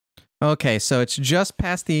Okay, so it's just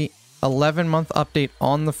past the 11-month update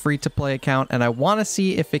on the free-to-play account, and I want to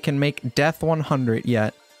see if it can make Death 100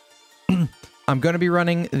 yet. I'm going to be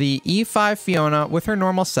running the E5 Fiona with her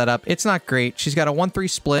normal setup. It's not great. She's got a 1-3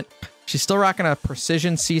 split. She's still rocking a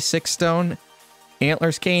Precision C6 Stone,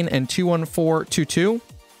 Antler's Cane, and 21422.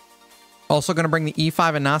 Also going to bring the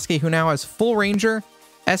E5 Inosuke, who now has full Ranger,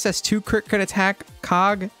 SS2 crit attack,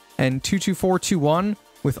 Cog, and 22421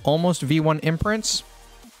 with almost V1 imprints.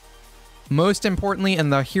 Most importantly,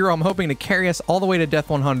 and the hero I'm hoping to carry us all the way to Death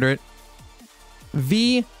 100,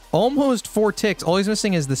 V almost 4 ticks. All he's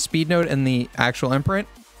missing is the speed node and the actual imprint.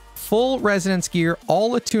 Full resonance gear,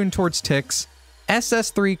 all attuned towards ticks,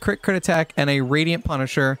 SS3 crit attack, and a Radiant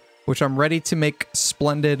Punisher, which I'm ready to make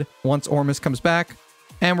splendid once Ormus comes back.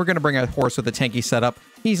 And we're going to bring a Horus with a tanky setup.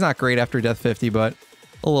 He's not great after Death 50, but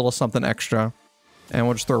a little something extra. And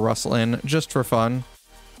we'll just throw Russell in just for fun.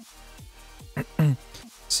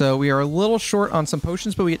 So we are a little short on some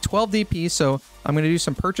potions, but we get 12 DP, so I'm going to do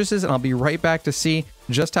some purchases, and I'll be right back to see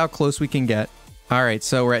just how close we can get. All right,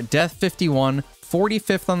 so we're at Death 51,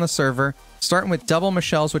 45th on the server, starting with double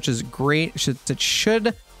Michelle's, which is great. It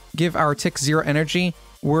should give our tick 0 energy.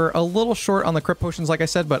 We're a little short on the crit potions, like I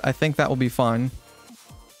said, but I think that will be fine.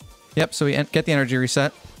 Yep, so we get the energy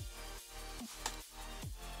reset.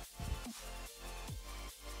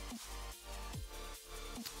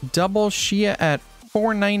 Double Shia at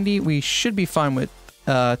 490. We should be fine with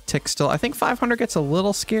tick still. I think 500 gets a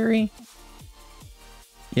little scary.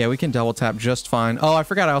 Yeah, we can double tap just fine. Oh, I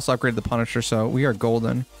forgot I also upgraded the Punisher, so we are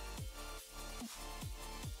golden.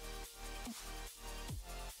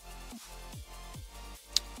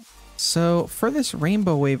 So for this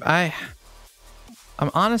rainbow wave, I'm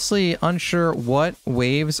honestly unsure what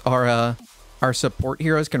waves our support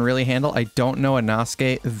heroes can really handle. I don't know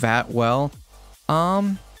Inosuke that well.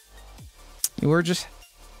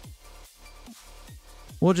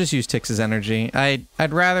 We'll just use Tix's energy. I'd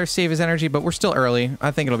rather save his energy, but we're still early.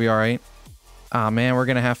 I think it'll be all right. Ah, man, we're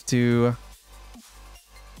gonna have to.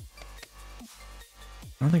 I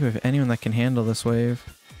don't think we have anyone that can handle this wave.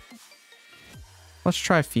 Let's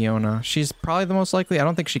try Fiona. She's probably the most likely. I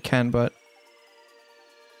don't think she can, but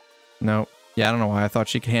no. Yeah, I don't know why I thought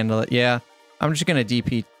she could handle it. Yeah, I'm just gonna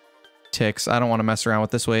DP Tix. I don't want to mess around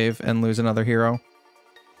with this wave and lose another hero.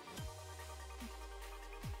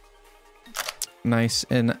 Nice.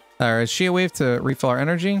 And is she a wave to refill our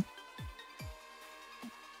energy?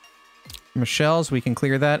 Michelle's, we can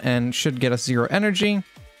clear that and should get us 0 energy.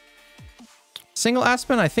 Single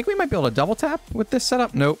Aspen, I think we might be able to double tap with this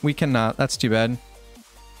setup. Nope, we cannot. That's too bad.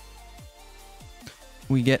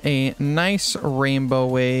 We get a nice rainbow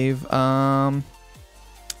wave. Ada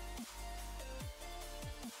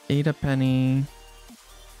Penny.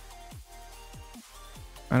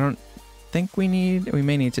 I don't think we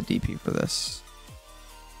may need to DP for this.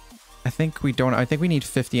 I think we don't. I think we need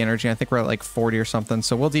 50 energy. I think we're at like 40 or something.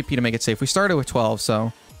 So we'll DP to make it safe. We started with 12,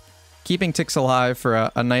 so keeping ticks alive for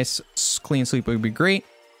a nice clean sweep would be great.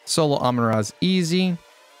 Solo Amon-Ra is easy.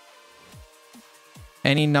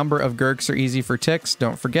 Any number of Gurks are easy for ticks.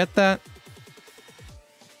 Don't forget that.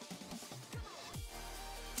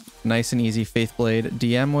 Nice and easy Faithblade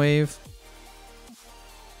DM wave.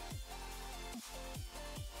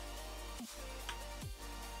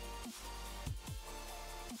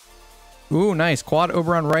 Ooh, nice. Quad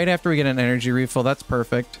Oberon right after we get an energy refill. That's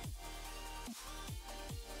perfect.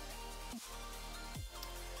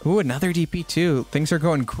 Ooh, another DP too. Things are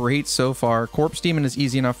going great so far. Corpse Demon is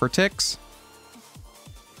easy enough for ticks.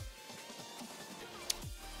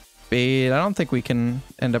 Bait. I don't think we can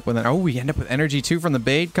end up with an... Oh, we end up with energy too from the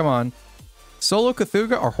bait. Come on. Solo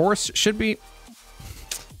Cthulhu or Horus should be...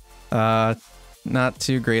 not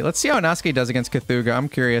too great. Let's see how Inosuke does against Cthulhu. I'm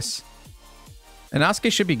curious.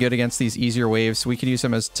 Inosuke should be good against these easier waves, so we could use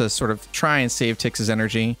him as to sort of try and save Tix's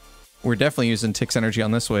energy. We're definitely using Tix energy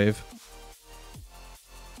on this wave.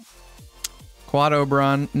 Quad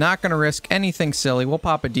Oberon, not going to risk anything silly. We'll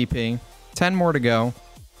pop a DP. 10 more to go.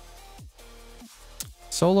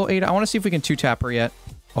 Solo Ada, I want to see if we can 2-tap her yet.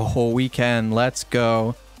 Oh, we can. Let's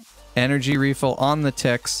go. Energy refill on the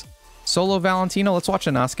Tix. Solo Valentino, let's watch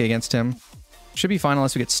Inosuke against him. Should be fine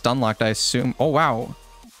unless we get stun locked, I assume. Oh, wow.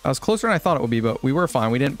 I was closer than I thought it would be, but we were fine.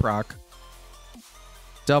 We didn't proc.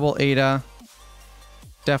 Double Ada.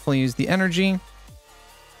 Definitely use the energy.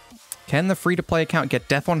 Can the free-to-play account get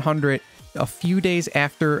Death 100 a few days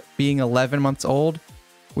after being 11 months old?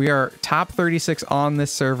 We are top 36 on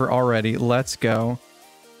this server already. Let's go.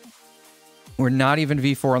 We're not even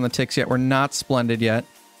V4 on the ticks yet. We're not splendid yet.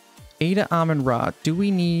 Ada Amon-Ra. Do we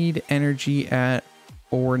need energy at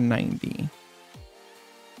 490?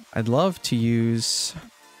 I'd love to use...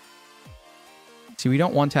 See, we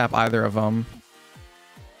don't one-tap either of them.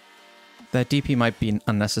 That DP might be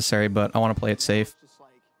unnecessary, but I want to play it safe.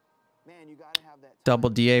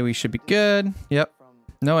 Double DA, we should be good. Yep.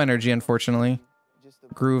 No energy, unfortunately.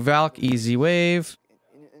 Groove Valk, easy wave.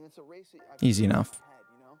 Easy enough.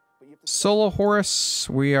 Solo Horus,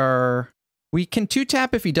 we can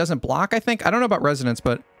 2-tap if he doesn't block, I think. I don't know about Resonance,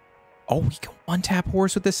 but... Oh, we can 1-tap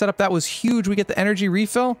Horus with this setup. That was huge. We get the energy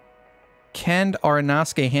refill. Can our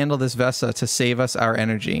Inosuke handle this Vesa to save us our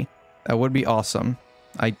energy? That would be awesome.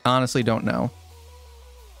 I honestly don't know.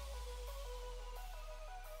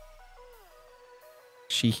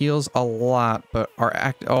 She heals a lot, but our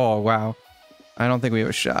act... Oh, wow. I don't think we have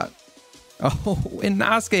a shot. Oh,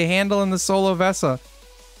 Inosuke handling the solo Vesa.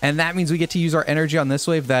 And that means we get to use our energy on this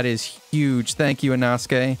wave. That is huge. Thank you,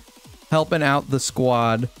 Inosuke. Helping out the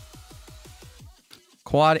squad.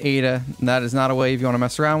 Quad Ada. That is not a wave you want to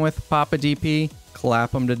mess around with. Pop a DP.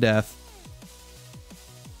 Clap them to death.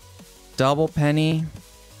 Double Penny.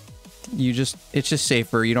 It's just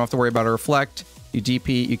safer. You don't have to worry about a reflect. You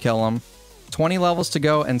DP, you kill them. 20 levels to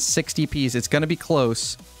go and 6 DPs. It's going to be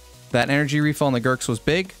close. That energy refill on the Gurks was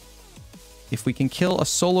big. If we can kill a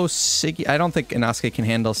solo Siggy... I don't think Inosuke can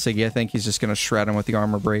handle Siggy. I think he's just going to shred him with the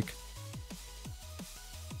armor break.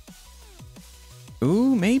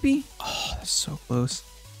 Ooh, maybe? Oh, that's so close.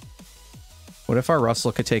 What if our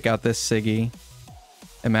Russell could take out this Siggy?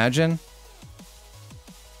 Imagine.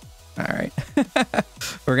 All right.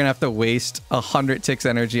 We're going to have to waste 100 ticks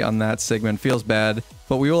energy on that Sigmund. Feels bad,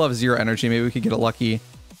 but we will have 0 energy. Maybe we could get a lucky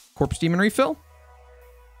Corpse Demon refill.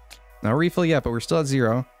 No refill yet, but we're still at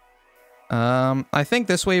 0. I think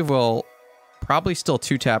this wave will probably still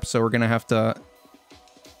 2-tap, so we're going to have to...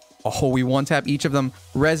 Oh, we 1-tap each of them.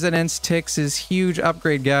 Resonance ticks is huge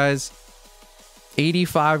upgrade, guys.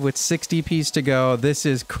 85 with 6 DPs to go. This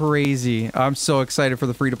is crazy. I'm so excited for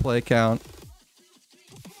the free-to-play account.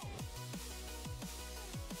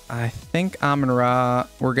 I think Amon-Ra,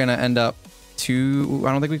 we're going to end up I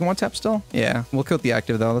don't think we can 1-tap still. Yeah, we'll kill the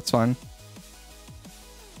active, though. That's fine.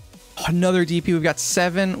 Oh, another DP. We've got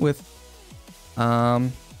 7 with...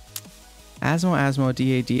 Asmo,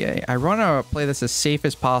 DA. I want to play this as safe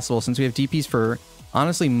as possible since we have DPs for,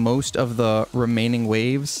 honestly, most of the remaining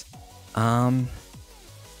waves. Yeah,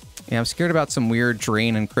 I'm scared about some weird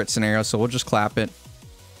drain and crit scenarios, so we'll just clap it.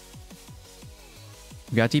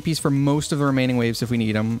 We got DPs for most of the remaining waves if we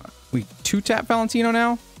need them. We 2-tap Valentino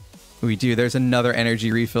now? We do. There's another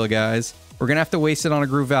energy refill, guys. We're going to have to waste it on a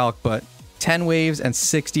Groove Valk, but 10 waves and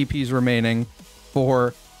 6 DPs remaining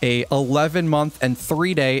for a 11-month and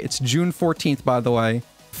 3-day. It's June 14th, by the way.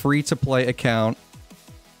 Free-to-play account.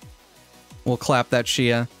 We'll clap that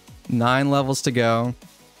Shia. 9 levels to go.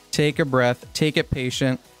 Take a breath. Take it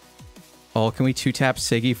patient. Oh, can we 2-tap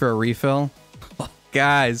Siggy for a refill?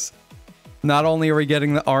 Guys, not only are we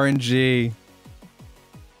getting the RNG,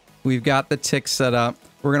 we've got the tick set up.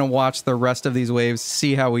 We're going to watch the rest of these waves,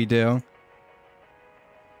 see how we do.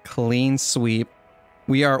 Clean sweep.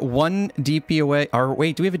 We are 1 DP away.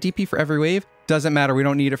 Wait, do we have a DP for every wave? Doesn't matter. We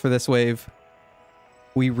don't need it for this wave.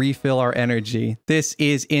 We refill our energy. This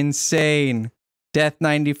is insane. Death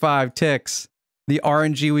 95 ticks. The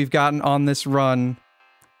RNG we've gotten on this run.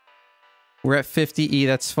 We're at 50 E.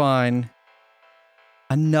 That's fine.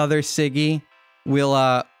 Another Siggy.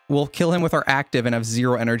 We'll kill him with our active and have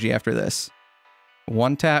 0 energy after this.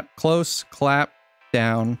 1-tap, close, clap,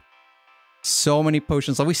 down. So many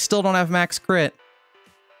potions. We still don't have max crit.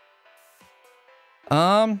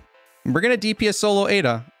 We're gonna DP a solo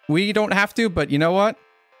Ada. We don't have to, but you know what?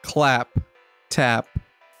 Clap, tap.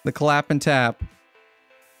 The clap and tap.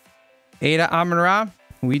 Ada Amon-Ra,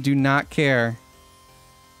 we do not care.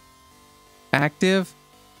 Active,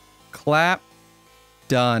 clap,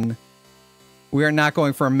 done. We are not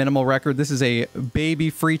going for a minimal record. This is a baby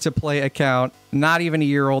free-to-play account. Not even a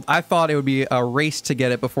year old. I thought it would be a race to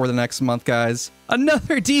get it before the next month, guys.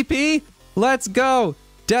 Another DP! Let's go!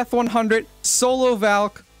 Death 100, solo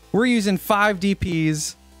Valk. We're using 5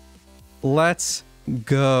 DPs. Let's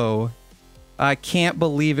go. I can't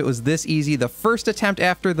believe it was this easy. The first attempt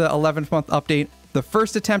after the 11th month update. The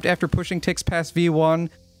first attempt after pushing ticks past V1.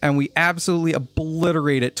 And we absolutely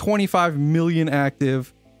obliterate it. 25 million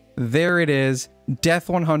active. There it is. Death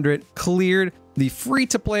 100 cleared. The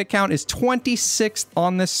free-to-play account is 26th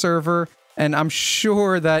on this server. And I'm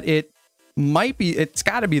sure that it's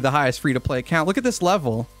got to be the highest free-to-play account. Look at this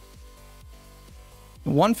level.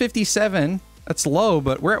 157. That's low,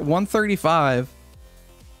 but we're at 135.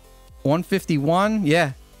 151.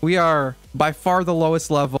 Yeah, we are by far the lowest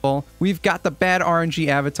level. We've got the bad RNG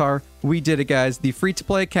avatar. We did it, guys. The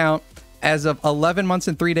free-to-play account as of 11 months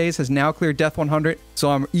and 3 days, has now cleared Death 100,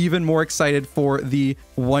 so I'm even more excited for the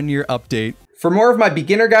 1-year update. For more of my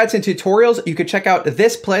beginner guides and tutorials, you can check out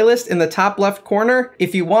this playlist in the top left corner.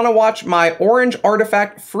 If you want to watch my Orange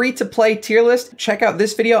Artifact free-to-play tier list, check out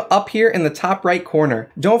this video up here in the top right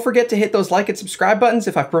corner. Don't forget to hit those like and subscribe buttons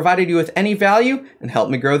if I've provided you with any value, and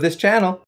help me grow this channel.